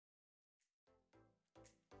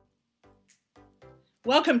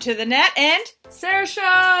Welcome to the Nat and Sarah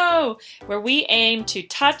Show, where we aim to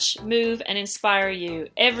touch, move, and inspire you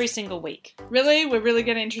every single week. Really? We're really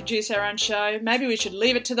going to introduce our own show? Maybe we should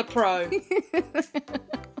leave it to the pro.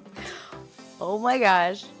 Oh my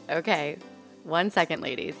gosh. Okay, 1 second,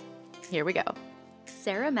 ladies. Here we go.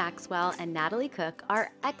 Sarah Maxwell and Natalie Cook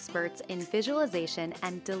are experts in visualization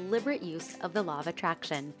and deliberate use of the law of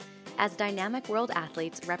attraction. As dynamic world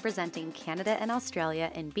athletes representing Canada and Australia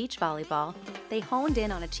in beach volleyball, they honed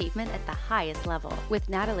in on achievement at the highest level. With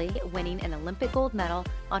Natalie winning an Olympic gold medal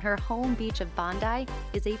on her home beach of Bondi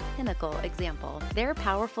is a pinnacle example. Their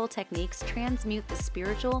powerful techniques transmute the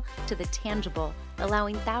spiritual to the tangible,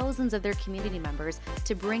 allowing thousands of their community members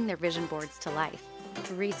to bring their vision boards to life.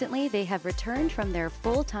 Recently, they have returned from their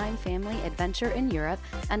full-time family adventure in Europe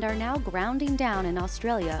and are now grounding down in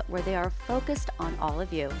Australia, where they are focused on all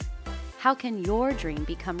of you. How can your dream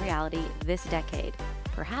become reality this decade?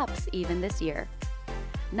 Perhaps even this year.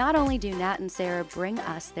 Not only do Nat and Sarah bring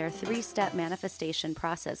us their 3-step manifestation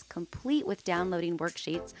process complete with downloading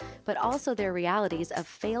worksheets, but also their realities of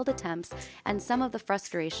failed attempts and some of the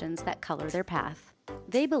frustrations that color their path.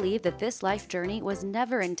 They believe that this life journey was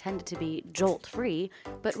never intended to be jolt-free,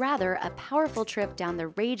 but rather a powerful trip down the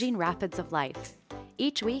raging rapids of life.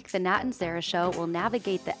 Each week, the Nat and Sarah Show will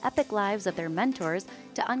navigate the epic lives of their mentors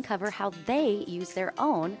to uncover how they use their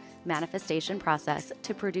own manifestation process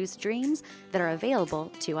to produce dreams that are available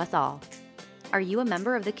to us all. Are you a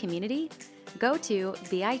member of the community? Go to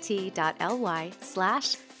bit.ly/The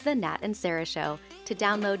Nat and Sarah Show to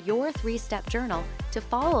download your 3-step journal to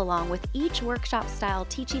follow along with each workshop-style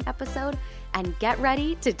teaching episode and get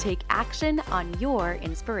ready to take action on your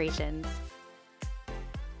inspirations.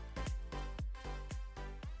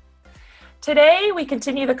 Today, we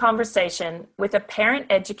continue the conversation with a parent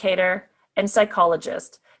educator and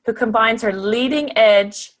psychologist who combines her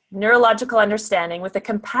leading-edge neurological understanding with the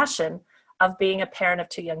compassion of being a parent of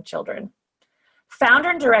 2 young children. Founder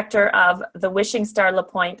and director of the Wishing Star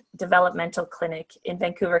LaPointe Developmental Clinic in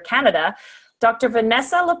Vancouver, Canada, Dr.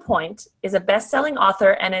 Vanessa LaPointe is a best-selling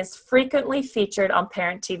author and is frequently featured on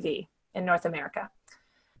Parent TV in North America.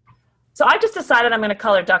 So I just decided I'm going to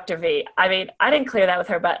call her Dr. V. I mean, I didn't clear that with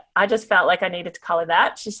her, but I just felt like I needed to call her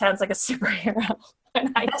that. She sounds like a superhero.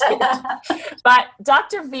 And I did. But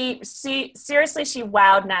Dr. V, seriously, she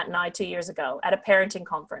wowed Nat and I 2 years ago at a parenting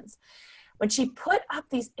conference when she put up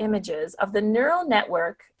these images of the neural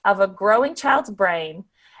network of a growing child's brain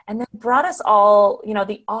and then brought us all,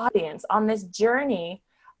 the audience on this journey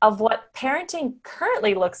of what parenting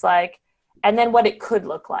currently looks like and then what it could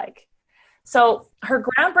look like. So her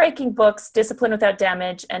groundbreaking books, Discipline Without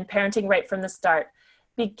Damage and Parenting Right from the Start,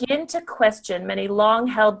 begin to question many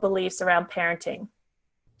long-held beliefs around parenting.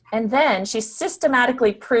 And then she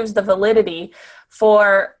systematically proves the validity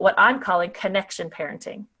for what I'm calling connection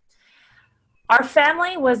parenting. Our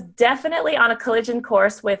family was definitely on a collision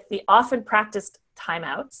course with the often practiced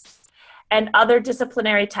timeouts and other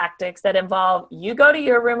disciplinary tactics that involve you go to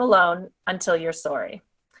your room alone until you're sorry.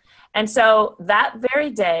 And so that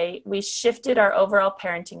very day, we shifted our overall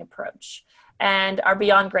parenting approach and are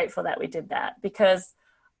beyond grateful that we did that, because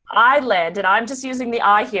I landed, I'm just using the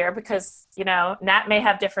I here because, Nat may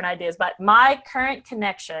have different ideas, but my current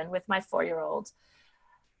connection with my 4-year-old,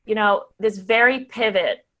 this very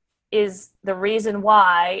pivot is the reason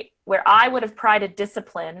why, where I would have prided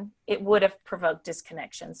discipline, it would have provoked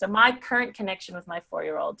disconnection. So my current connection with my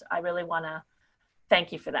 4-year-old, I really want to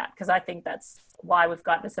thank you for that, because I think that's why we've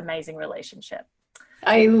got this amazing relationship.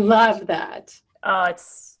 I love that. Oh,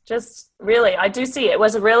 it's just really, I do see it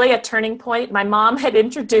was really a turning point. My mom had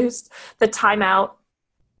introduced the timeout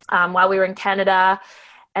while we were in Canada.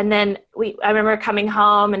 And then I remember coming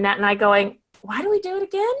home and Nat and I going, why do we do it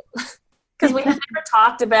again? Because we had never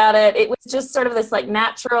talked about it. It was just sort of this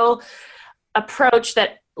natural approach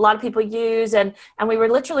that a lot of people use. And we were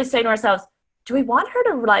literally saying to ourselves, do we want her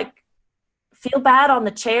to feel bad on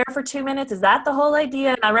the chair for 2 minutes? Is that the whole idea?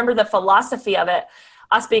 And I remember the philosophy of it,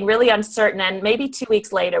 us being really uncertain. And maybe 2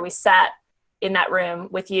 weeks later, we sat in that room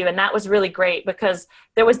with you. And that was really great because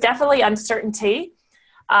there was definitely uncertainty.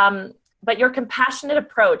 But your compassionate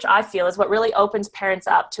approach, I feel, is what really opens parents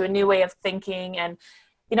up to a new way of thinking. And,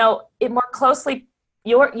 it more closely,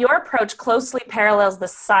 your approach closely parallels the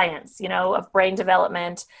science, of brain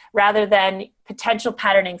development rather than potential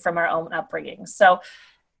patterning from our own upbringing. So,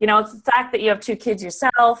 it's the fact that you have 2 kids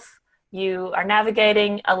yourself, you are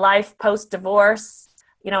navigating a life post-divorce,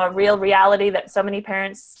 a real reality that so many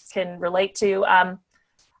parents can relate to.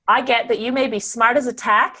 I get that you may be smart as a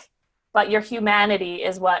tack, but your humanity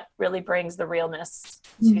is what really brings the realness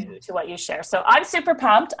to what you share. So I'm super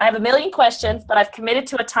pumped. I have a million questions, but I've committed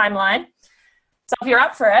to a timeline. So if you're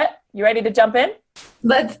up for it, you ready to jump in?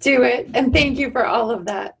 Let's do it. And thank you for all of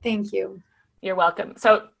that. Thank you. You're welcome.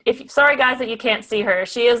 So sorry guys that you can't see her.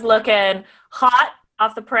 She is looking hot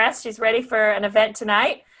off the press. She's ready for an event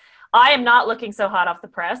tonight. I am not looking so hot off the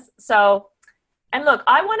press. And look,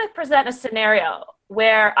 I want to present a scenario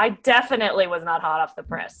where I definitely was not hot off the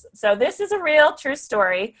press. So this is a real true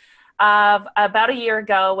story of about a year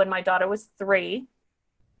ago when my daughter was 3.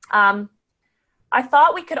 I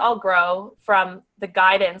thought we could all grow from the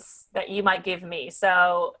guidance that you might give me.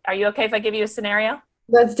 So are you okay if I give you a scenario?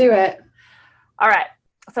 Let's do it. All right.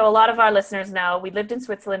 So a lot of our listeners know we lived in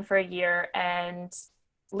Switzerland for a year, and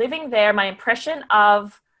living there, my impression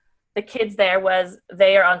of the kids there was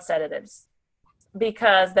they are on sedatives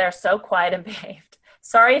because they're so quiet and behaved.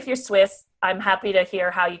 Sorry if you're Swiss. I'm happy to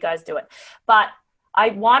hear how you guys do it. But I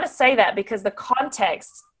want to say that because the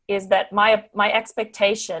context is that my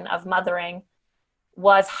expectation of mothering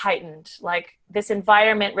was heightened. Like, this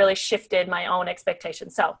environment really shifted my own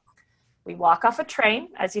expectations. So we walk off a train,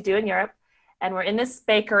 as you do in Europe, and we're in this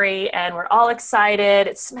bakery and we're all excited.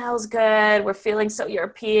 It smells good. We're feeling so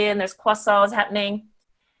European. There's croissants happening.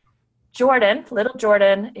 Little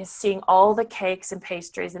Jordan is seeing all the cakes and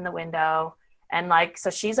pastries in the window. And so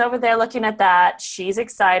she's over there looking at that. She's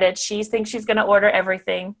excited. She thinks she's going to order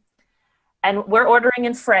everything. And we're ordering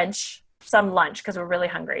in French some lunch because we're really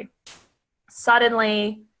hungry.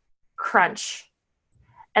 Suddenly, crunch.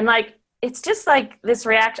 And it's just this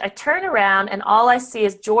reaction. I turn around and all I see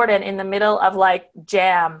is Jordan in the middle of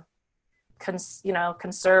jam,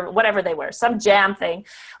 conserve, whatever they were, some jam thing.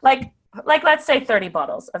 Let's say 30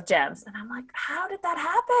 bottles of jams. And I'm like, how did that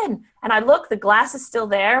happen? And I look, the glass is still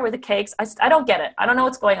there with the cakes. I don't get it. I don't know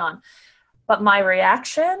what's going on. But my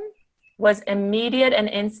reaction was immediate and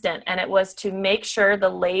instant. And it was to make sure the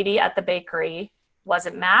lady at the bakery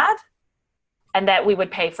wasn't mad and that we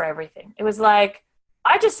would pay for everything. It was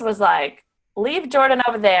I just was leave Jordan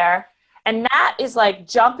over there. And Nat is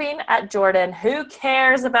jumping at Jordan. Who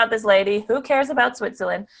cares about this lady? Who cares about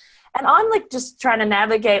Switzerland? And I'm just trying to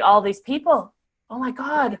navigate all these people. Oh my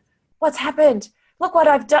God, what's happened? Look what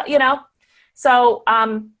I've done, So,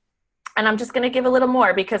 and I'm just going to give a little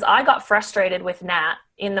more because I got frustrated with Nat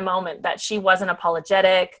in the moment that she wasn't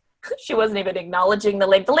apologetic. She wasn't even acknowledging the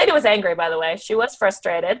lady. The lady was angry, by the way. She was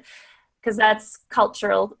frustrated because that's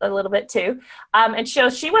cultural a little bit too. And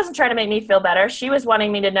she wasn't trying to make me feel better. She was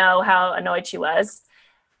wanting me to know how annoyed she was.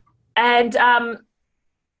 And,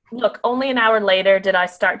 look, only an hour later did I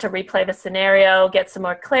start to replay the scenario, get some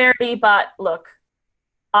more clarity. But look,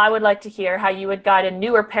 I would like to hear how you would guide a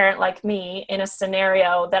newer parent like me in a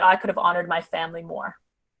scenario that I could have honored my family more.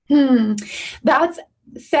 That's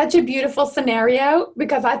such a beautiful scenario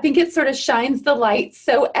because I think it sort of shines the light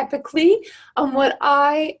so epically on what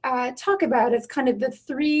I talk about as kind of the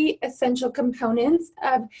 3 essential components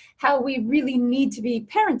of how we really need to be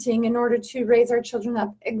parenting in order to raise our children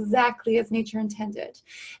up exactly as nature intended.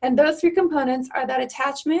 And those 3 components are that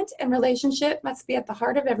attachment and relationship must be at the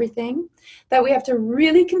heart of everything, that we have to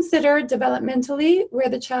really consider developmentally where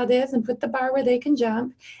the child is and put the bar where they can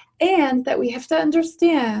jump, and that we have to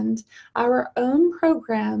understand our own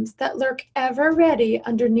programs that lurk ever ready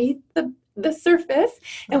underneath the surface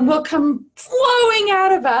and will come flowing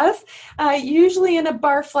out of us, usually in a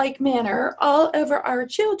barf-like manner, all over our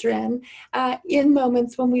children in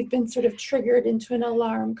moments when we've been sort of triggered into an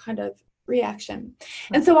alarm kind of reaction.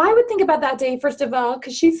 And so I would think about that day, first of all,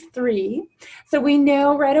 because she's 3. So we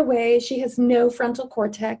know right away she has no frontal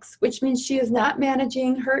cortex, which means she is not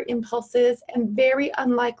managing her impulses and very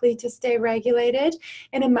unlikely to stay regulated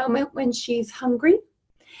in a moment when she's hungry.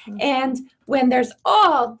 And when there's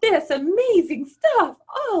all this amazing stuff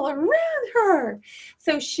all around her.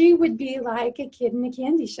 So she would be like a kid in a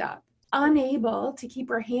candy shop, unable to keep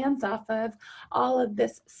her hands off of all of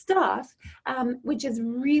this stuff, which is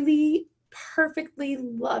really perfectly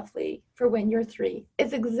lovely for when you're 3.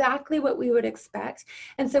 It's exactly what we would expect.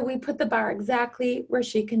 And so we put the bar exactly where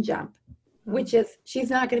she can jump, which is she's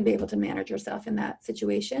not going to be able to manage herself in that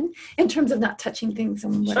situation in terms of not touching things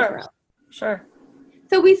and whatever else. Sure.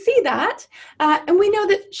 So we see that, and we know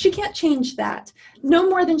that she can't change that, no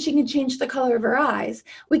more than she can change the color of her eyes.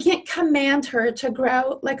 We can't command her to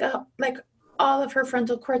grow like all of her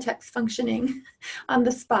frontal cortex functioning on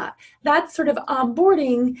the spot. That's sort of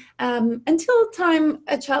onboarding until time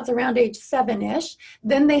a child's around age 7-ish.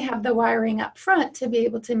 Then they have the wiring up front to be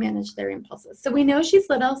able to manage their impulses. So we know she's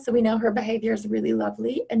little, so we know her behavior is really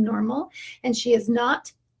lovely and normal, and she is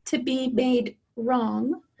not to be made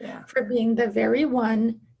wrong for being the very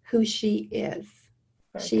one who she is.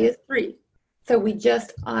 She is 3. So we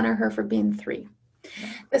just honor her for being 3.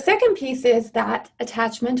 The second piece is that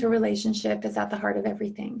attachment or relationship is at the heart of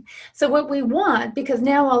everything. So what we want, because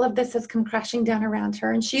now all of this has come crashing down around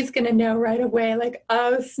her, and she's going to know right away, like,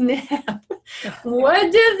 oh, snap,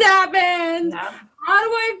 what just happened? Yeah. How do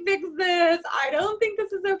I fix this? I don't think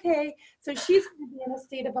this is okay. So she's going to be in a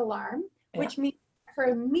state of alarm, which means her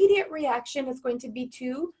immediate reaction is going to be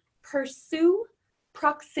to pursue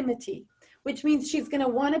proximity, which means she's going to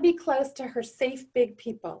want to be close to her safe, big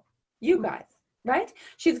people, you guys. Right?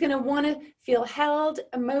 She's going to want to feel held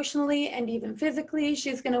emotionally and even physically.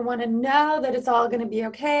 She's going to want to know that it's all going to be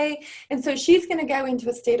okay. And so she's going to go into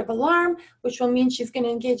a state of alarm, which will mean she's going to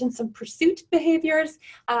engage in some pursuit behaviors.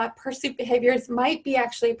 Pursuit behaviors might be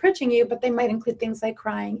actually approaching you, but they might include things like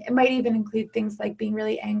crying. It might even include things like being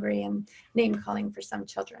really angry and name calling for some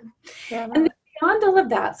children. Yeah, and beyond all of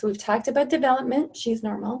that, so we've talked about development. She's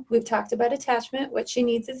normal. We've talked about attachment. What she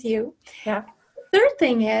needs is you. Yeah. Third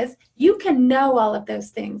thing is you can know all of those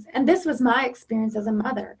things. And this was my experience as a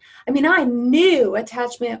mother. I mean, I knew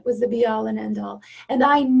attachment was the be all and end all. And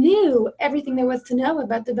I knew everything there was to know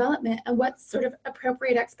about development and what sort of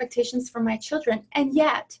appropriate expectations for my children. And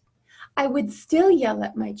yet I would still yell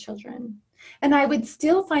at my children. And I would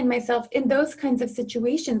still find myself in those kinds of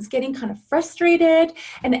situations getting kind of frustrated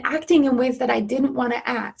and acting in ways that I didn't want to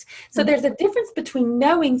act. So there's a difference between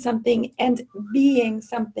knowing something and being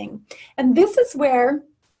something. And this is where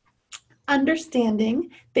understanding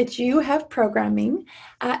that you have programming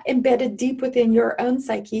embedded deep within your own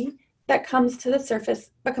psyche that comes to the surface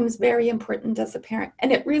becomes very important as a parent.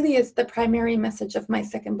 And it really is the primary message of my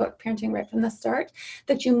second book, Parenting Right from the Start,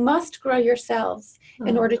 that you must grow yourselves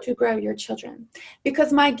in order to grow your children.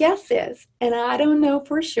 Because my guess is, and I don't know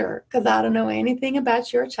for sure, because I don't know anything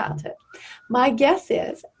about your childhood, my guess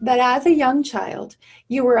is that as a young child,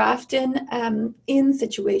 you were often in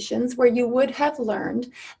situations where you would have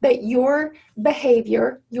learned that your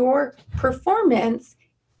behavior, your performance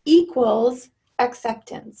equals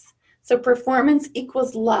acceptance. So performance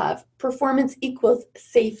equals love, performance equals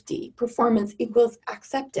safety, performance equals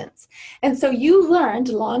acceptance. And so you learned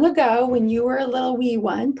long ago when you were a little wee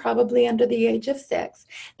one, probably under the age of 6,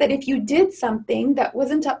 that if you did something that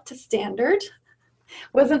wasn't up to standard,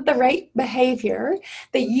 wasn't the right behavior,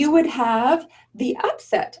 that you would have the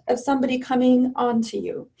upset of somebody coming onto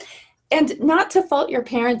you. And not to fault your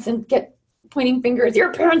parents and get pointing fingers,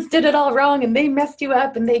 your parents did it all wrong and they messed you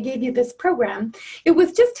up and they gave you this program. It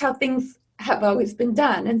was just how things have always been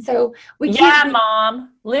done. And so we can't be,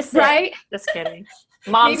 Mom, listen. Right? Just kidding.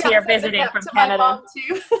 Mom's here visiting from Canada.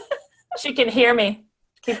 She can hear me.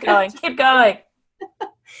 Keep going. Keep going.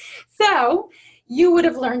 So you would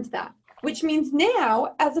have learned that, which means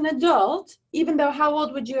now as an adult, even though how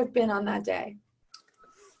old would you have been on that day?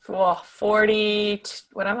 Oh, 40,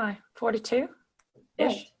 what am I? 42-ish?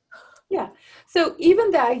 Right. Yeah. So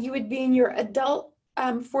even though you would be in your adult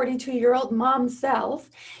 42-year-old mom self,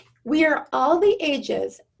 we are all the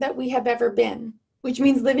ages that we have ever been, which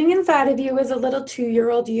means living inside of you is a little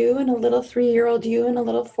 2-year-old you and a little 3-year-old you and a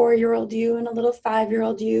little 4-year-old you and a little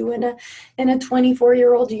 5-year-old you and a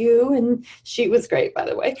 24-year-old you. And she was great, by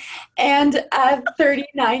the way. And a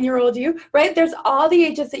 39-year-old you, right? There's all the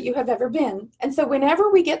ages that you have ever been. And so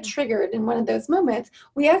whenever we get triggered in one of those moments,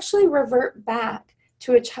 we actually revert back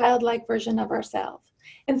to a childlike version of ourselves.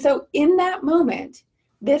 And so in that moment,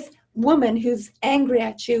 this woman who's angry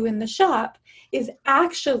at you in the shop is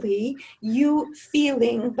actually you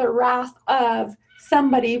feeling the wrath of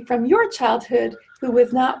somebody from your childhood who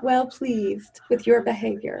was not well pleased with your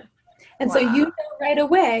behavior. And so you know right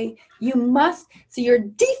away, you must, so your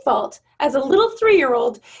default as a little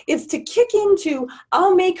 3-year-old is to kick into,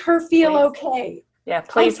 I'll make her feel okay. Yeah,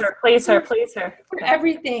 please her. For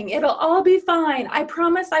everything. It'll all be fine. I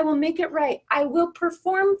promise I will make it right. I will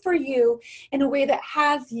perform for you in a way that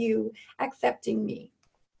has you accepting me.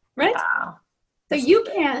 Right? Wow. So you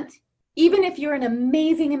can't, even if you're an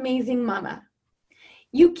amazing, amazing mama,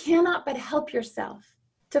 you cannot but help yourself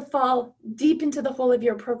to fall deep into the hole of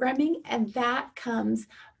your programming, and that comes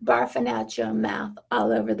barfing out your mouth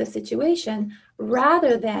all over the situation,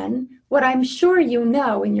 rather than what I'm sure you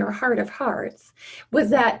know in your heart of hearts was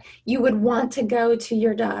that you would want to go to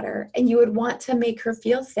your daughter and you would want to make her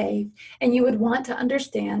feel safe and you would want to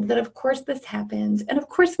understand that of course this happened and of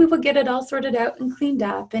course we will get it all sorted out and cleaned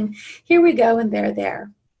up and here we go and they're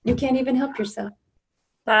there. You can't even help yourself.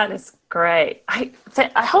 That is great. I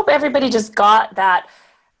hope everybody just got that.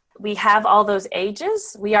 We have all those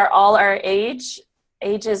ages. We are all our age.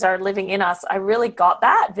 Ages are living in us. I really got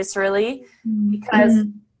that viscerally because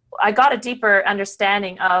I got a deeper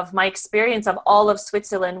understanding of my experience of all of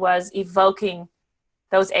Switzerland was evoking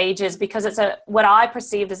those ages, because it's what I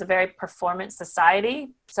perceived as a very performance society.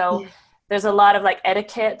 So there's a lot of like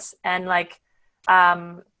etiquette and like,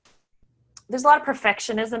 there's a lot of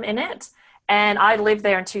perfectionism in it. And I lived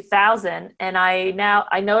there in 2000, and I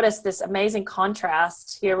noticed this amazing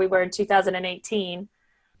contrast. Here we were in 2018,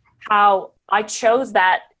 how I chose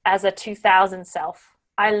that as a 2000 self.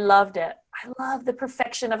 I loved it. I love the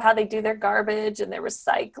perfection of how they do their garbage and their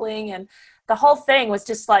recycling, and the whole thing was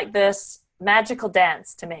just like this magical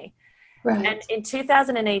dance to me. Right. And in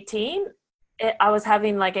 2018, I was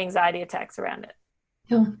having like anxiety attacks around it.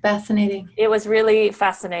 Oh, fascinating. It was really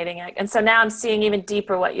fascinating. And so now I'm seeing even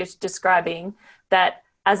deeper what you're describing, that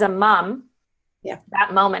as a mom,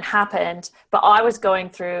 that moment happened, but I was going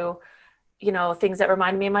through, you know, things that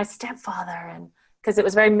reminded me of my stepfather, and because it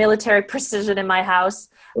was very military precision in my house.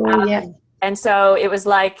 And so it was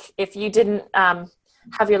like, if you didn't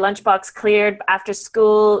have your lunchbox cleared after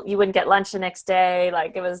school, you wouldn't get lunch the next day.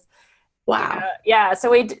 Like it was, wow.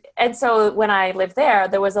 So when I lived there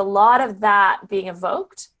was a lot of that being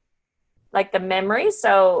evoked, like the memory.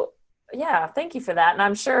 So yeah, thank you for that. And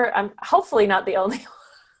I'm sure I'm hopefully not the only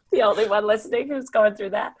one listening who's going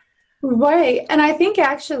through that. Right. And I think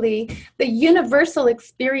actually the universal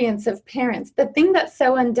experience of parents, the thing that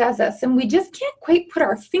so undoes us, and we just can't quite put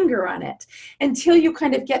our finger on it until you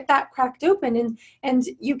kind of get that cracked open and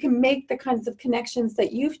you can make the kinds of connections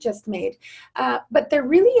that you've just made. But there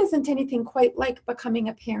really isn't anything quite like becoming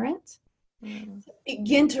a parent.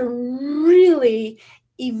 Begin to really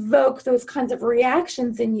evoke those kinds of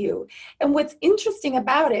reactions in you. And what's interesting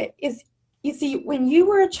about it is, you see, when you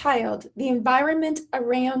were a child, the environment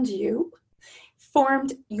around you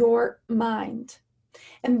formed your mind.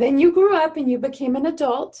 And then you grew up and you became an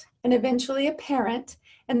adult and eventually a parent.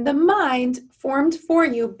 And the mind formed for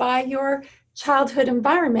you by your childhood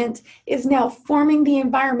environment is now forming the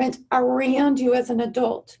environment around you as an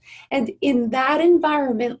adult. And in that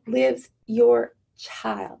environment lives your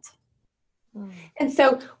child. And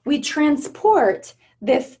so we transport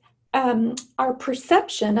this our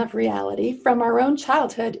perception of reality from our own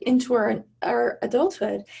childhood into our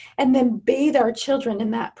adulthood, and then bathe our children in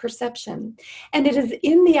that perception. And it is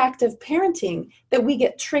in the act of parenting that we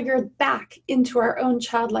get triggered back into our own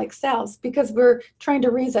childlike selves, because we're trying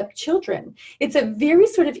to raise up children. It's a very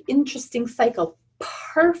sort of interesting cycle,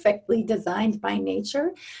 perfectly designed by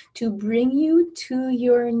nature to bring you to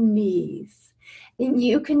your knees. And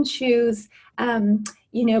you can choose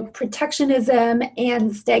protectionism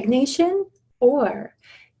and stagnation, or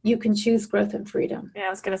you can choose growth and freedom. Yeah, I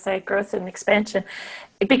was going to say growth and expansion.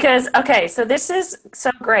 Because, okay, so this is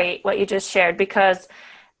so great what you just shared, because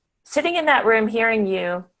sitting in that room hearing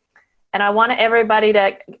you, and I want everybody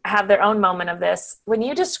to have their own moment of this. When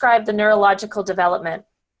you describe the neurological development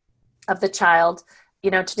of the child,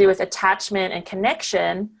 to do with attachment and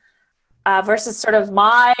connection versus sort of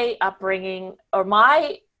my upbringing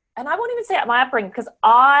and I won't even say my upbringing, because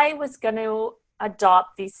I was going to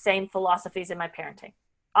adopt these same philosophies in my parenting.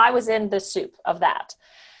 I was in the soup of that.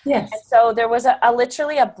 Yes. And so there was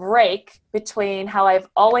literally a break between how I've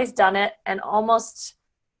always done it and almost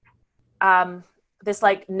this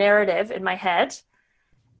like narrative in my head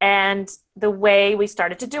and the way we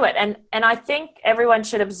started to do it. And I think everyone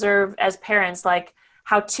should observe as parents, like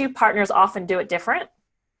how two partners often do it different.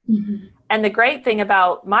 Mm-hmm. And the great thing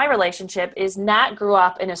about my relationship is Nat grew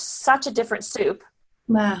up in such a different soup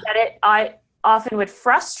that I often would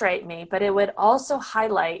frustrate me, but it would also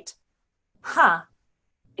highlight,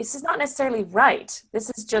 this is not necessarily right. This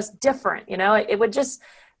is just different. It would just,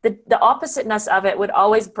 the oppositeness of it would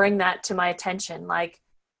always bring that to my attention. Like,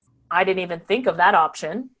 I didn't even think of that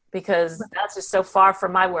option because that's just so far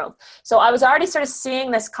from my world. So I was already sort of seeing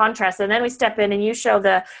this contrast. And then we step in and you show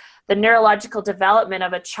the neurological development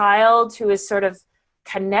of a child who is sort of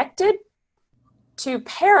connected to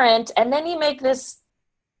parent. And then you make this,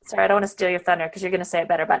 sorry, I don't want to steal your thunder because you're going to say it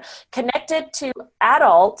better, but connected to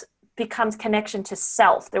adult becomes connection to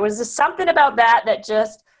self. There was just something about that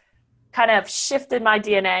just kind of shifted my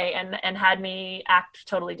DNA and had me act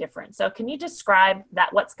totally different. So can you describe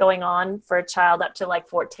that, what's going on for a child up to like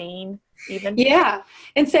 14 even? Yeah.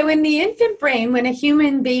 And so in the infant brain, when a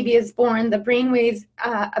human baby is born, the brain weighs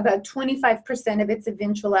about 25% of its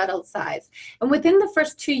eventual adult size. And within the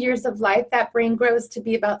first 2 years of life, that brain grows to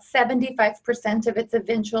be about 75% of its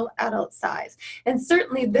eventual adult size. And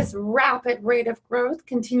certainly this rapid rate of growth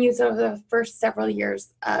continues over the first several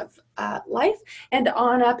years of life and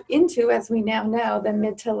on up into, as we now know, the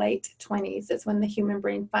mid to late 20s is when the human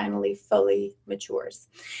brain finally fully matures.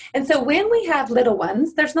 And so when we have little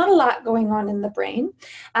ones, there's not a lot going going on in the brain,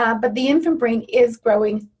 but the infant brain is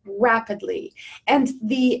growing rapidly. And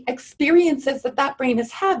the experiences that that brain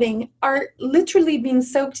is having are literally being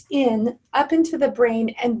soaked in up into the brain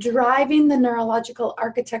and driving the neurological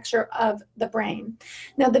architecture of the brain.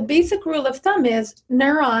 Now, the basic rule of thumb is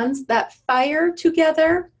neurons that fire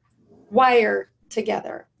together wire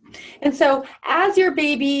together. And so as your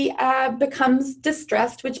baby becomes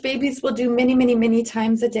distressed, which babies will do many, many, many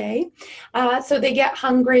times a day, so they get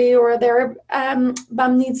hungry, or their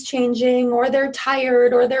bum needs changing, or they're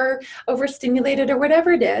tired, or they're overstimulated, or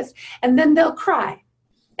whatever it is, and then they'll cry.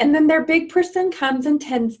 And then their big person comes and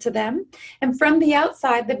tends to them. And from the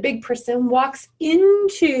outside, the big person walks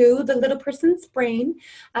into the little person's brain.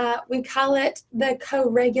 We call it the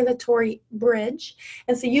co-regulatory bridge.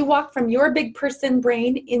 And so you walk from your big person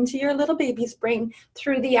brain into your little baby's brain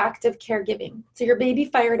through the act of caregiving. So your baby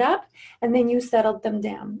fired up, and then you settled them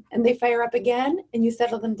down. And they fire up again, and you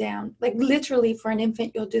settle them down. Like literally for an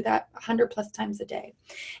infant, you'll do that 100 plus times a day.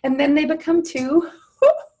 And then they become two.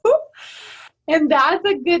 And that's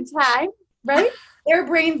a good time, right? Their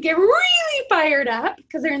brains get really fired up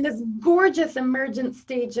because they're in this gorgeous emergent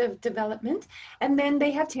stage of development. And then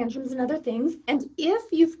they have tantrums and other things. And if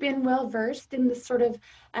you've been well versed in this sort of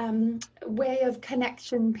way of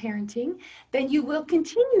connection parenting, then you will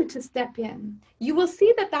continue to step in. You will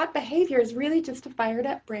see that that behavior is really just a fired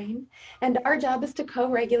up brain. And our job is to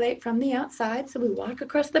co-regulate from the outside. So we walk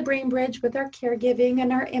across the brain bridge with our caregiving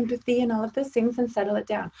and our empathy and all of those things and settle it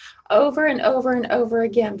down over and over and over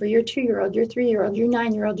again for your 2-year-old, your 3-year-old, your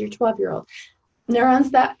 9-year-old, your 12-year-old. Neurons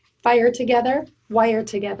that fire together, wire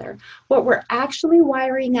together. What we're actually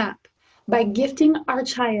wiring up by gifting our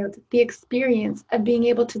child the experience of being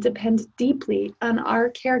able to depend deeply on our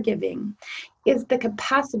caregiving is the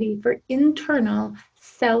capacity for internal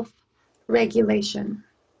self-regulation.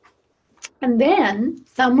 And then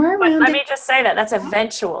somewhere around... Let me just say that's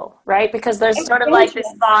eventual, right? Because there's sort of like this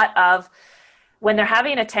thought of when they're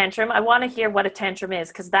having a tantrum, I want to hear what a tantrum is,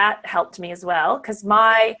 because that helped me as well. Because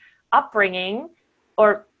my upbringing,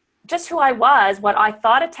 or just who I was, what I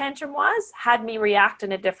thought a tantrum was, had me react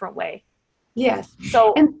in a different way. Yes.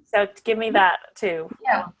 So give me that too.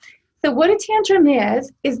 Yeah. So what a tantrum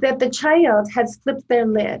is that the child has flipped their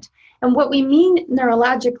lid. And what we mean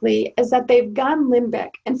neurologically is that they've gone limbic.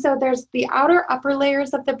 And so there's the outer upper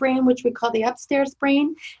layers of the brain, which we call the upstairs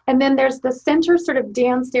brain. And then there's the center sort of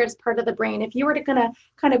downstairs part of the brain. If you were to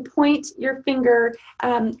kind of point your finger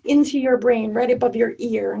into your brain right above your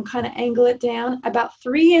ear and kind of angle it down, about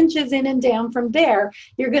 3 inches in and down from there,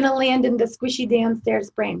 you're going to land in the squishy downstairs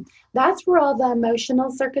brain. That's where all the emotional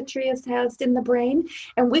circuitry is housed in the brain.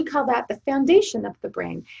 And we call that the foundation of the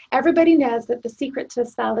brain. Everybody knows that the secret to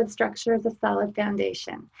solid structure is a solid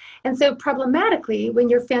foundation. And so problematically, when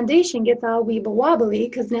your foundation gets all weeble wobbly,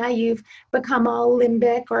 because now you've become all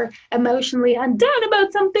limbic or emotionally undone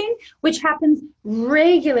about something, which happens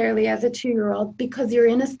regularly as a 2-year-old because you're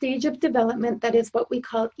in a stage of development that is what we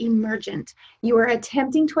call emergent. You are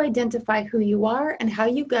attempting to identify who you are and how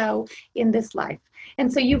you go in this life.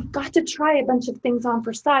 And so you've got to try a bunch of things on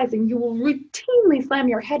for size, and you will routinely slam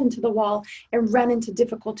your head into the wall and run into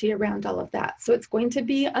difficulty around all of that. So it's going to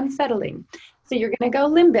be unsettling. So you're going to go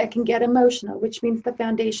limbic and get emotional, which means the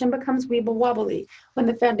foundation becomes weeble wobbly. When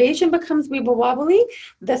the foundation becomes weeble wobbly,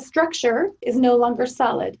 the structure is no longer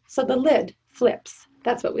solid. So the lid flips.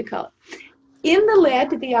 That's what we call it. In the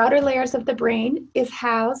lid, the outer layers of the brain, is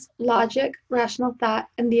housed logic, rational thought,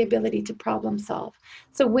 and the ability to problem solve.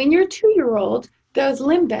 So when your 2-year-old goes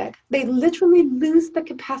limbic, they literally lose the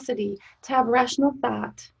capacity to have rational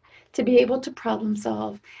thought, to be able to problem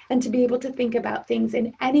solve, and to be able to think about things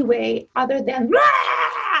in any way other than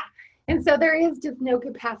Rah! And so there is just no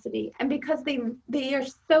capacity. And because they are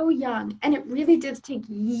so young, and it really does take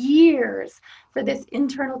years for this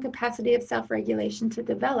internal capacity of self-regulation to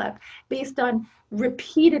develop based on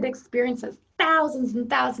repeated experiences, thousands and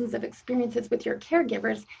thousands of experiences with your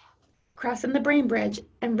caregivers, crossing the brain bridge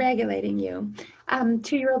and regulating you.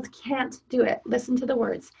 2-year-olds can't do it. Listen to the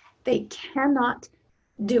words. They cannot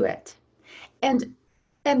do it. And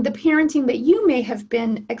the parenting that you may have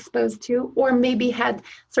been exposed to, or maybe had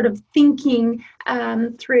sort of thinking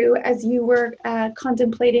through as you were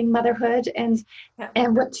contemplating motherhood and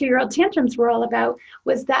what 2-year-old tantrums were all about,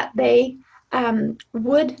 was that they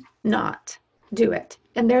would not do it.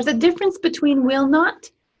 And there's a difference between will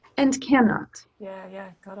not and cannot.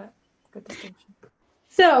 Yeah, got it. Good distinction.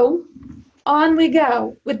 So on we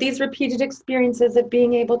go with these repeated experiences of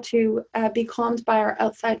being able to be calmed by our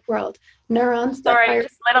outside world. Neurons. Sorry,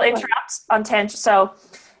 just a little interrupt on tangent. So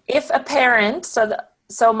if a parent,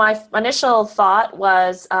 so my initial thought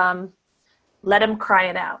was let him cry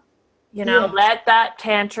it out. Yeah. Let that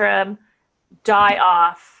tantrum die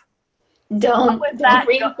off. Don't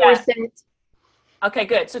reinforce it. Okay,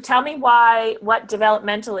 good. So tell me what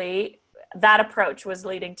developmentally that approach was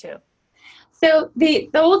leading to. So the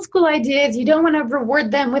old school idea is you don't want to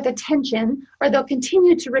reward them with attention or they'll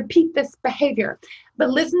continue to repeat this behavior.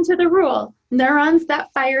 But listen to the rule. Neurons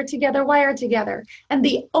that fire together wire together. And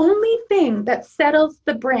the only thing that settles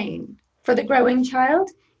the brain for the growing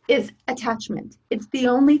child is attachment. It's the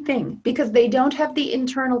only thing, because they don't have the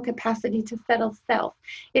internal capacity to settle self.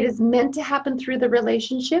 It is meant to happen through the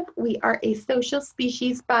relationship. We are a social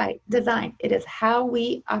species by design. It is how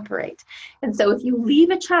we operate. And so if you leave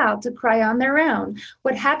a child to cry on their own,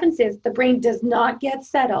 what happens is the brain does not get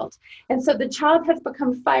settled. And so the child has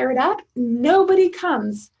become fired up. Nobody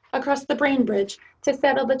comes across the brain bridge to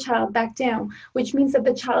settle the child back down, which means that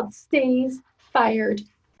the child stays fired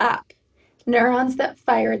up. Neurons that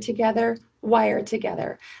fire together wire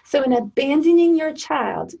together. So in abandoning your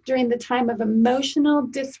child during the time of emotional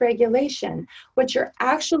dysregulation, what you're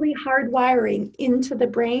actually hardwiring into the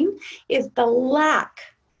brain is the lack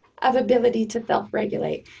of ability to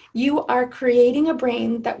self-regulate. You are creating a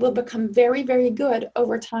brain that will become very, very good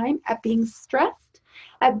over time at being stressed,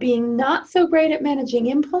 at being not so great at managing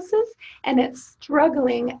impulses, and at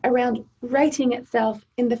struggling around righting itself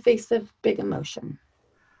in the face of big emotion.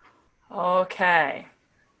 Okay,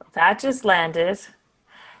 that just landed.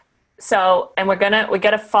 So, and we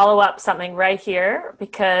gotta follow up something right here,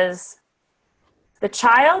 because the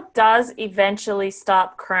child does eventually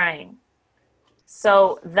stop crying.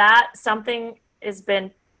 So that something is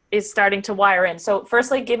starting to wire in. So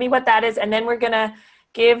firstly, give me what that is, and then we're gonna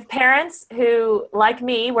give parents who, like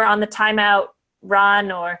me, were on the timeout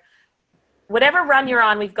run or whatever run you're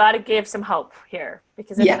on, we've got to give some hope here,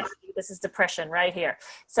 because this is depression right here.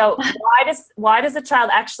 So why does the child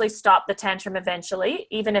actually stop the tantrum eventually,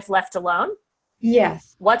 even if left alone?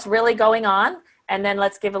 Yes. What's really going on? And then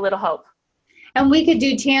let's give a little hope. And we could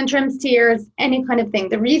do tantrums, tears, any kind of thing.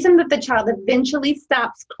 The reason that the child eventually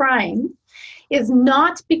stops crying is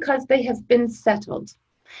not because they have been settled,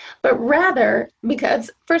 but rather because,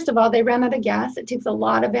 first of all, they ran out of gas. It takes a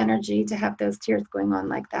lot of energy to have those tears going on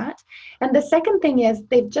like that. And the second thing is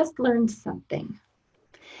they've just learned something.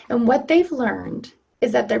 And what they've learned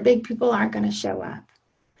is that their big people aren't going to show up.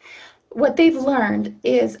 What they've learned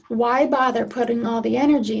is, why bother putting all the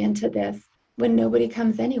energy into this when nobody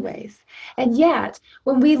comes anyways? And yet,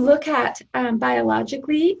 when we look at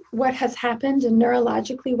biologically what has happened and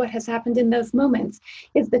neurologically what has happened in those moments,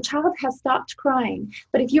 is the child has stopped crying.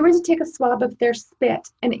 But if you were to take a swab of their spit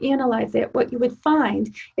and analyze it, what you would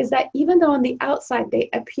find is that even though on the outside they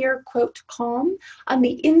appear, quote, calm, on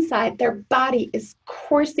the inside their body is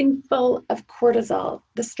coursing full of cortisol,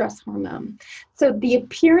 the stress hormone. So the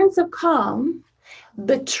appearance of calm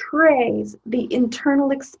betrays the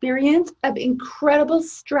internal experience of incredible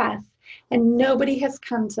stress, and nobody has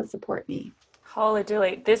come to support me. Holy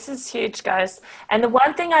dooly. This is huge, guys. And the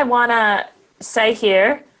one thing I want to say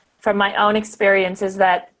here from my own experience is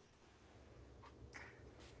that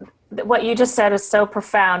what you just said is so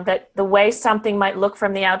profound, that the way something might look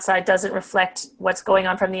from the outside doesn't reflect what's going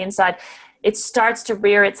on from the inside. It starts to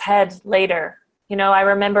rear its head later. I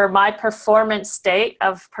remember my performance state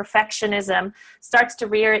of perfectionism starts to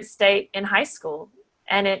rear its state in high school.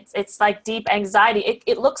 And it's like deep anxiety.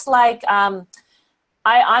 It looks like I'm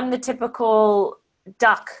the typical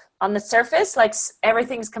duck on the surface, like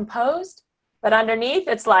everything's composed, but underneath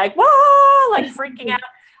it's like, whoa, like freaking out.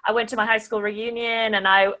 I went to my high school reunion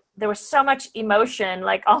and there was so much emotion,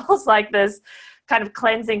 like almost like this kind of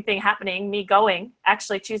cleansing thing happening, me going,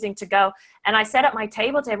 actually choosing to go. And I set up my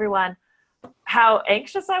table to everyone how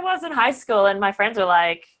anxious I was in high school. And my friends were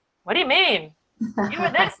like, what do you mean? You were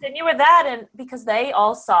this and you were that. And because they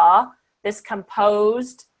all saw this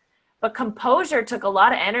composed, but composure took a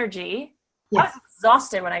lot of energy. Yes. I was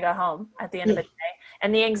exhausted when I got home at the end of the day.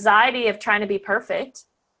 And the anxiety of trying to be perfect.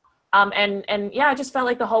 I just felt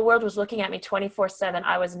like the whole world was looking at me 24/7.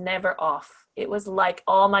 I was never off. It was like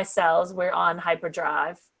all my cells were on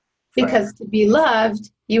hyperdrive. Because to be loved,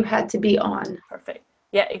 you had to be on. Perfect.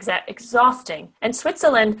 Yeah, exhausting. And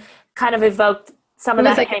Switzerland kind of evoked some of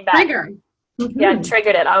that. Like came a trigger. Back. Mm-hmm. Yeah,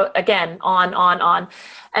 triggered it again, on.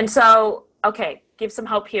 And so, okay, give some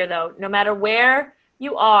hope here though. No matter where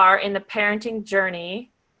you are in the parenting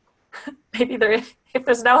journey, maybe if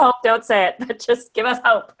there's no hope, don't say it, but just give us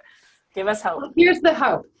hope. Give us hope. Well, here's the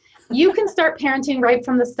hope. You can start parenting right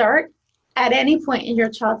from the start at any point in your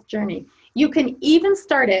child's journey. You can even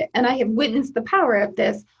start it, and I have witnessed the power of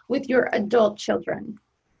this, with your adult children.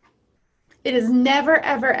 It is never,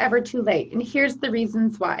 ever, ever too late. And here's the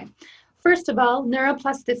reasons why. First of all,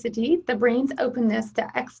 neuroplasticity, the brain's openness to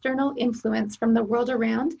external influence from the world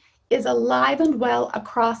around, is alive and well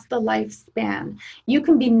across the lifespan. You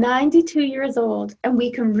can be 92 years old and we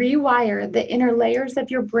can rewire the inner layers of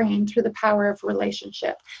your brain through the power of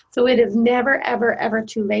relationship. So it is never, ever, ever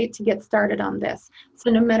too late to get started on this. So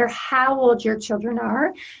no matter how old your children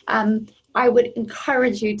are, I would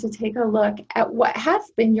encourage you to take a look at what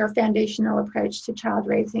has been your foundational approach to child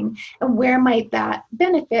raising and where might that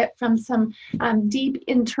benefit from some deep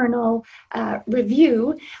internal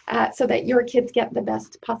review so that your kids get the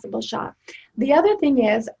best possible shot. The other thing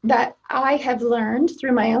is that I have learned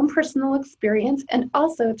through my own personal experience and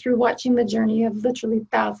also through watching the journey of literally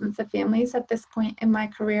thousands of families at this point in my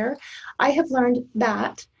career, I have learned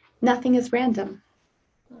that nothing is random.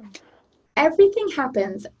 Everything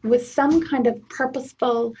happens with some kind of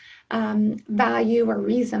purposeful value or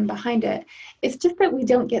reason behind it. It's just that we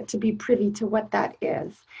don't get to be privy to what that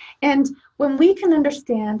is. And when we can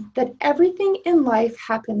understand that everything in life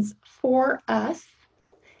happens for us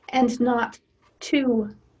and not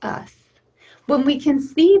to us, when we can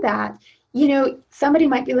see that, you know, somebody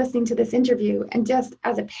might be listening to this interview and just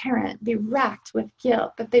as a parent be racked with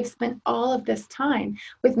guilt that they've spent all of this time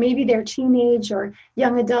with maybe their teenage or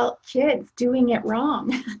young adult kids doing it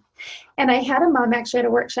wrong. And I had a mom actually at a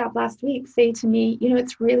workshop last week say to me, you know,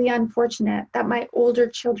 it's really unfortunate that my older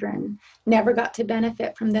children never got to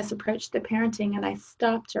benefit from this approach to parenting. And I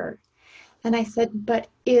stopped her and I said, but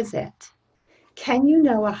is it? Can you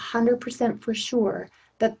know 100% for sure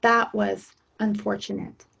that that was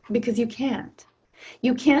unfortunate? Because you can't.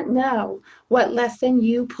 You can't know what lesson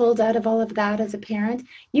you pulled out of all of that as a parent.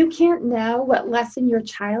 You can't know what lesson your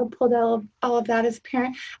child pulled out of all of that as a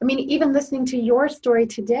parent. I mean, even listening to your story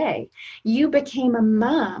today, you became a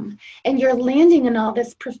mom and you're landing in all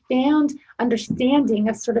this profound understanding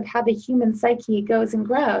of sort of how the human psyche goes and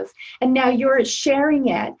grows. And now you're sharing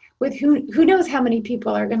it with who knows how many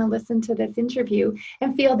people are going to listen to this interview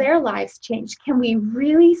and feel their lives change. Can we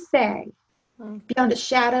really say beyond a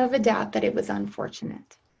shadow of a doubt that it was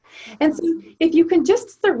unfortunate? And so if you can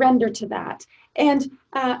just surrender to that, and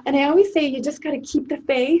I always say you just got to keep the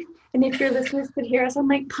faith. And if your listeners could hear us, I'm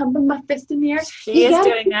like pumping my fist in the air. She is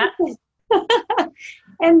doing that.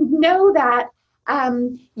 And know that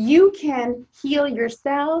you can heal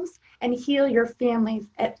yourselves and heal your families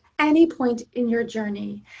at any point in your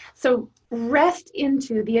journey. So rest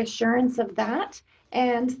into the assurance of that,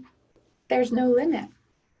 and there's no limit.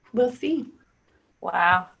 We'll see.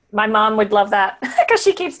 Wow. My mom would love that because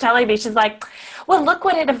she keeps telling me, she's like, well, look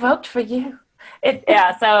what it evoked for you.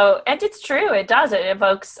 So, and it's true. It does. It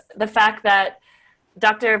evokes the fact that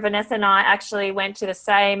Dr. Vanessa and I actually went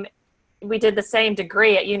to we did the same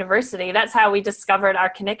degree at university. That's how we discovered our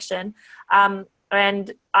connection. And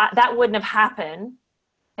that wouldn't have happened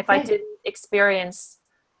if I didn't experience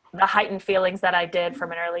the heightened feelings that I did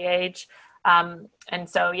from an early age. And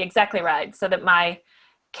so you're exactly right. So that my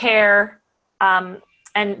care, and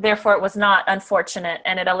therefore it was not unfortunate,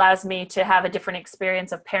 and it allows me to have a different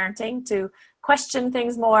experience of parenting, to question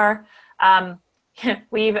things more.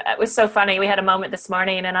 It was so funny. We had a moment this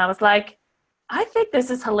morning and I was like, I think this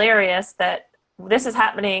is hilarious that this is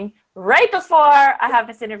happening right before I have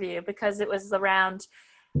this interview, because it was around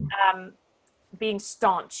being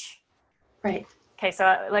staunch. Right. Okay,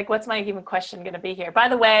 so like, what's my even question going to be here? By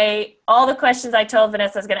the way, all the questions I told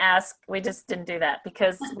Vanessa I was going to ask, we just didn't do that,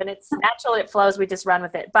 because when it's natural, it flows, we just run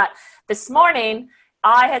with it. But this morning,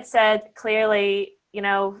 I had said clearly, you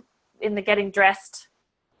know, in the getting dressed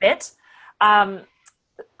bit,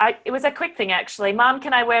 it was a quick thing actually. Mom,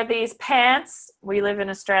 can I wear these pants? We live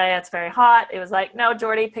in Australia, it's very hot. It was like, no,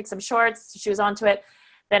 Jordy, pick some shorts. She was onto it.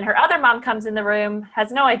 Then her other mom comes in the room, has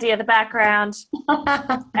no idea the background,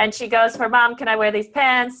 and she goes for, Mom, can I wear these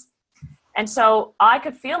pants? And so I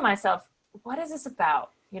could feel myself, what is this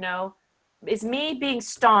about? You know, is me being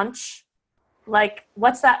staunch, like,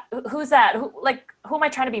 what's that? Who's that? Who am I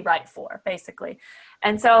trying to be right for, basically?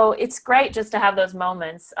 And so it's great just to have those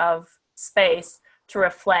moments of space to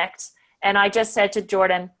reflect. And I just said to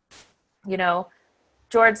Jordan, you know,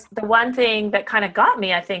 George, the one thing that kind of got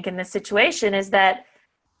me, I think, in this situation is that,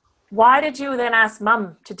 why did you then ask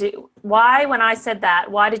Mom to do? Why, when I said that,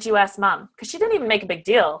 why did you ask Mom? Because she didn't even make a big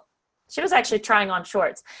deal. She was actually trying on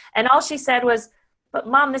shorts. And all she said was, but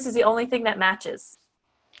Mom, this is the only thing that matches.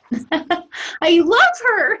 I love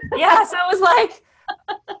her. Yeah, so it was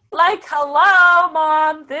like, hello,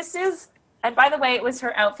 Mom, this is, and by the way, it was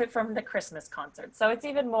her outfit from the Christmas concert. So it's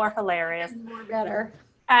even more hilarious. More better.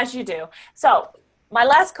 As you do. So my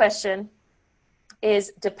last question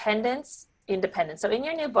is dependence, independence. So in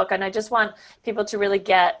your new book, and I just want people to really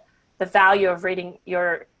get the value of reading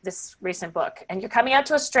this recent book. And you're coming out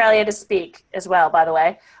to Australia to speak as well, by the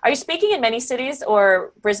way. Are you speaking in many cities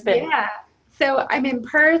or Brisbane? Yeah. So I'm in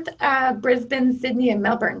Perth, Brisbane, Sydney, and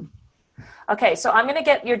Melbourne. Okay, so I'm going to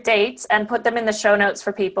get your dates and put them in the show notes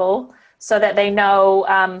for people so that they know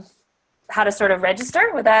how to sort of register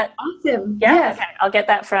with that. Awesome. Yeah. Yes. Okay. I'll get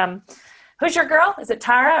that from. Who's your girl? Is it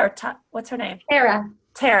Tara or what's her name?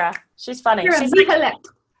 Tara. She's funny. Tara, She's like,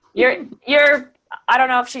 you're. I don't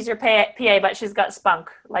know if she's your PA, but she's got spunk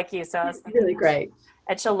like you. So it's really great.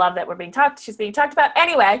 And she'll love that she's being talked about.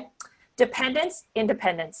 Anyway, dependence,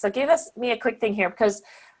 independence. So give me a quick thing here, because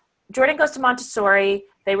Jordan goes to Montessori.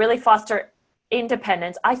 They really foster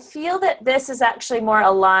independence. I feel that this is actually more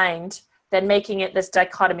aligned than making it this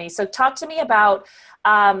dichotomy. So talk to me about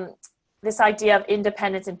this idea of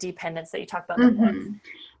independence and dependence that you talked about. Mm-hmm.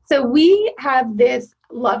 So we have this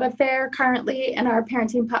love affair currently in our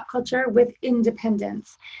parenting pop culture with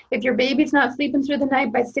independence. If your baby's not sleeping through the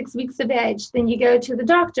night by 6 weeks of age, then you go to the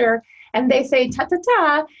doctor and they say,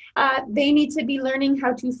 they need to be learning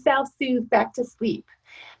how to self-soothe back to sleep.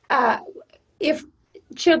 If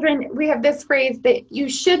children, we have this phrase that you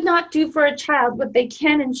should not do for a child what they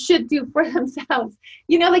can and should do for themselves.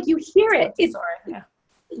 You know, like you hear it.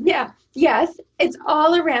 Yes, it's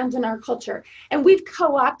all around in our culture. And we've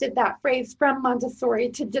co-opted that phrase from Montessori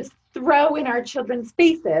to just throw in our children's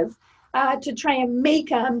faces to try and make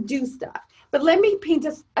them do stuff. But let me paint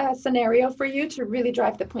a scenario for you to really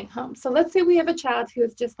drive the point home. So let's say we have a child who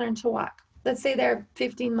has just learned to walk. Let's say they're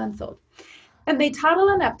 15 months old. And they toddle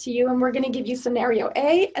on up to you, and we're going to give you scenario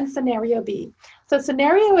A and scenario B. So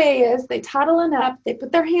scenario A is they toddle on up, they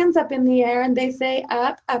put their hands up in the air, and they say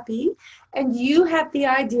up, uppy. And you have the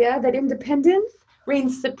idea that independence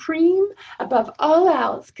reigns supreme above all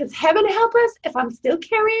else, because heaven help us if I'm still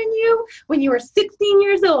carrying you when you are 16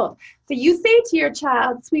 years old. So you say to your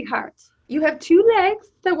child, sweetheart, you have 2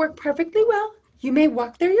 legs that work perfectly well. You may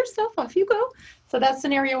walk there yourself, off you go. So that's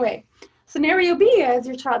scenario A. Scenario B is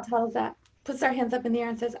your child toddles up, puts their hands up in the air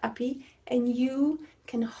and says, uppy, and you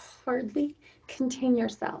can hardly contain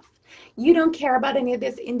yourself. You don't care about any of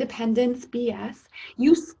this independence BS.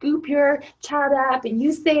 You scoop your child up and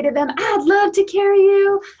you say to them, I'd love to carry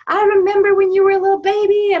you. I remember when you were a little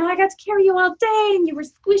baby and I got to carry you all day and you were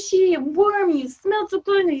squishy and warm and you smelled so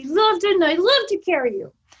good and you loved it and I love to carry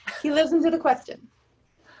you. He listens to the question.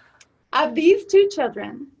 Of these 2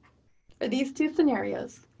 children, or these 2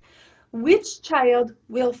 scenarios, which child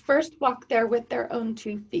will first walk there with their own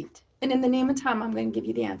 2 feet? And in the name of Tom, I'm going to give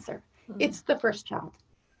you the answer. It's the first child.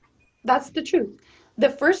 That's the truth. The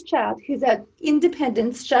first child who's had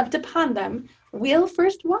independence shoved upon them will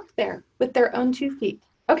first walk there with their own 2 feet.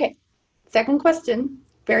 Okay, second question.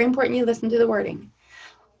 Very important you listen to the wording.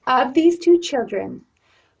 Of these 2 children,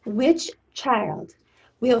 which child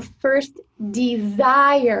will first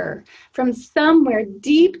desire from somewhere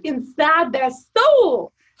deep inside their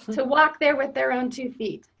soul to walk there with their own 2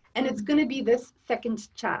 feet? And it's going to be this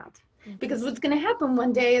second child. Because what's going to happen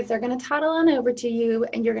one day is they're going to toddle on over to you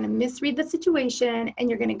and you're going to misread the situation and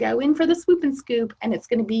you're going to go in for the swoop and scoop and it's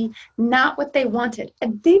going to be not what they wanted.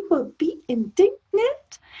 And they will be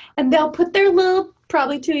indignant and they'll put their little,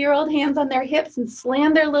 probably 2-year-old hands on their hips and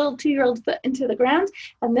slam their little 2-year-old foot into the ground.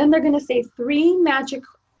 And then they're going to say 3 magic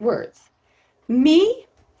words. Me,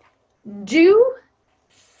 do,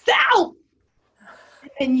 self.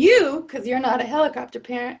 And you, because you're not a helicopter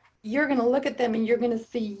parent, you're going to look at them and you're going to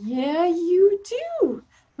say, yeah, you do.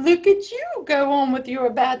 Look at you go on with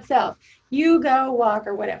your bad self. You go walk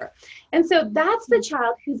or whatever. And so that's the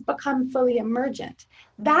child who's become fully emergent.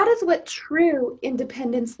 That is what true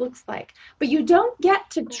independence looks like. But you don't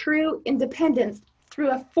get to true independence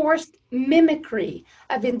through a forced mimicry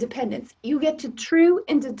of independence. You get to true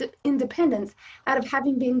independence out of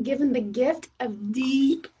having been given the gift of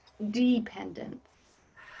deep dependence.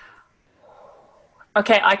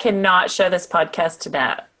 Okay, I cannot show this podcast to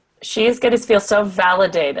Nat. She's going to feel so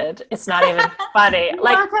validated. It's not even funny.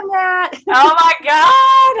 Like, welcome, Nat. Oh my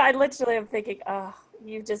God. I literally am thinking,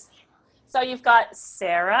 so you've got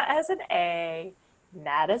Sarah as an A,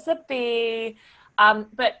 Nat as a B.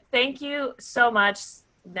 But thank you so much,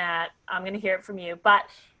 Nat. I'm going to hear it from you. But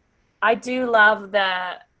I do love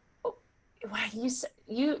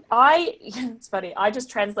it's funny. I just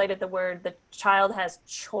translated the word, the child has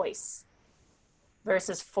choice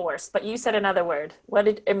versus force, but you said another word.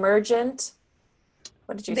 Emergent?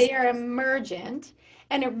 What did you say? They are emergent,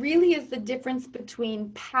 and it really is the difference between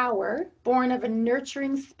power, born of a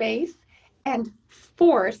nurturing space, and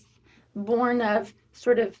force, born of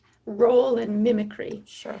sort of role and mimicry.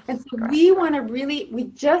 Sure. And so we want to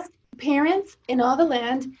parents in all the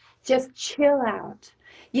land, just chill out.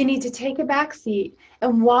 You need to take a back seat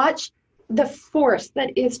and watch the force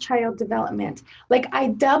that is child development. Like, I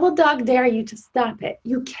double dog dare you to stop it.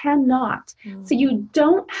 You cannot. So you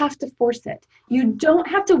don't have to force it. You don't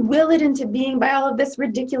have to will it into being by all of this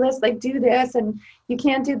ridiculous, like, do this and you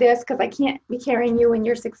can't do this because I can't be carrying you when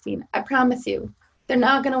you're 16. I promise you, they're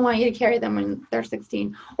not going to want you to carry them when they're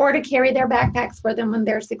 16, or to carry their backpacks for them when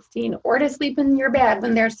they're 16, or to sleep in your bed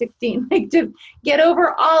when they're 16. Like, just get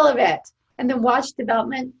over all of it and then watch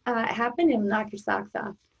development happen and knock your socks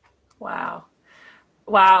off. Wow.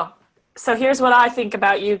 So here's what I think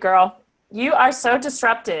about you, girl. You are so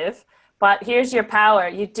disruptive, but here's your power.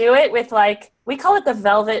 You do it with, like, we call it the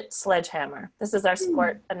velvet sledgehammer. This is our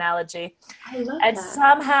sport analogy. I love and that.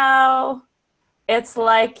 Somehow it's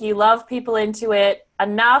like you love people into it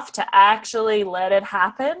enough to actually let it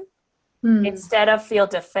happen instead of feel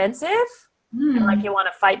defensive and like you want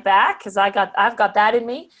to fight back, because I've got that in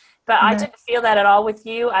me. But I didn't feel that at all with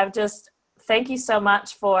you. Thank you so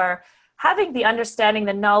much for having the understanding,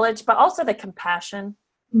 the knowledge, but also the compassion,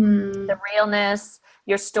 the realness.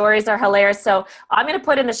 Your stories are hilarious. So I'm going to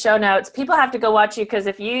put in the show notes. People have to go watch you, because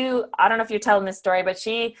I don't know if you're telling this story, but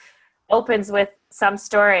she opens with some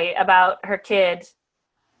story about her kid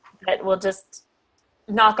that will just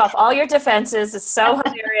knock off all your defenses. It's so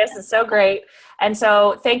hilarious. It's so great. And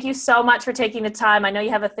so thank you so much for taking the time. I know you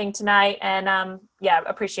have a thing tonight, and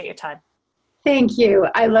appreciate your time. Thank you.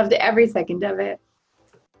 I loved every second of it.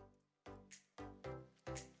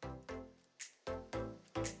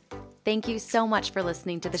 Thank you so much for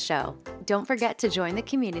listening to the show. Don't forget to join the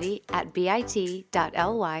community at bit.ly/The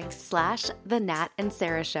Nat and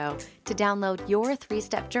Sarah Show to download your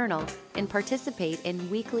 3-step journal and participate in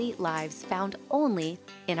weekly lives found only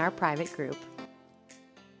in our private group.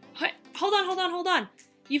 Hold on.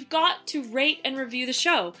 You've got to rate and review the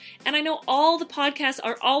show. And I know all the podcasts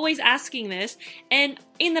are always asking this, and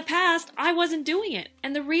in the past, I wasn't doing it.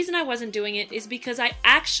 And the reason I wasn't doing it is because I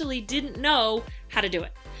actually didn't know how to do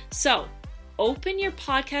it. So, open your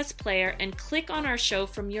podcast player and click on our show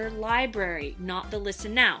from your library, not the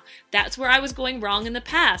Listen Now. That's where I was going wrong in the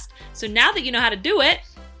past. So now that you know how to do it,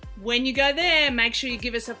 when you go there, make sure you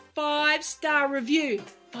give us a 5-star review.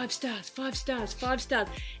 5 stars.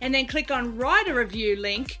 And then click on write a review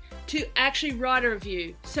link to actually write a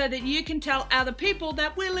review so that you can tell other people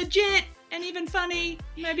that we're legit and even funny,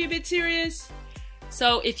 maybe a bit serious.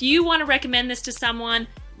 So if you want to recommend this to someone,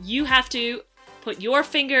 you have to put your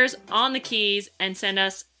fingers on the keys and send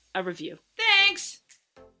us a review. Thanks!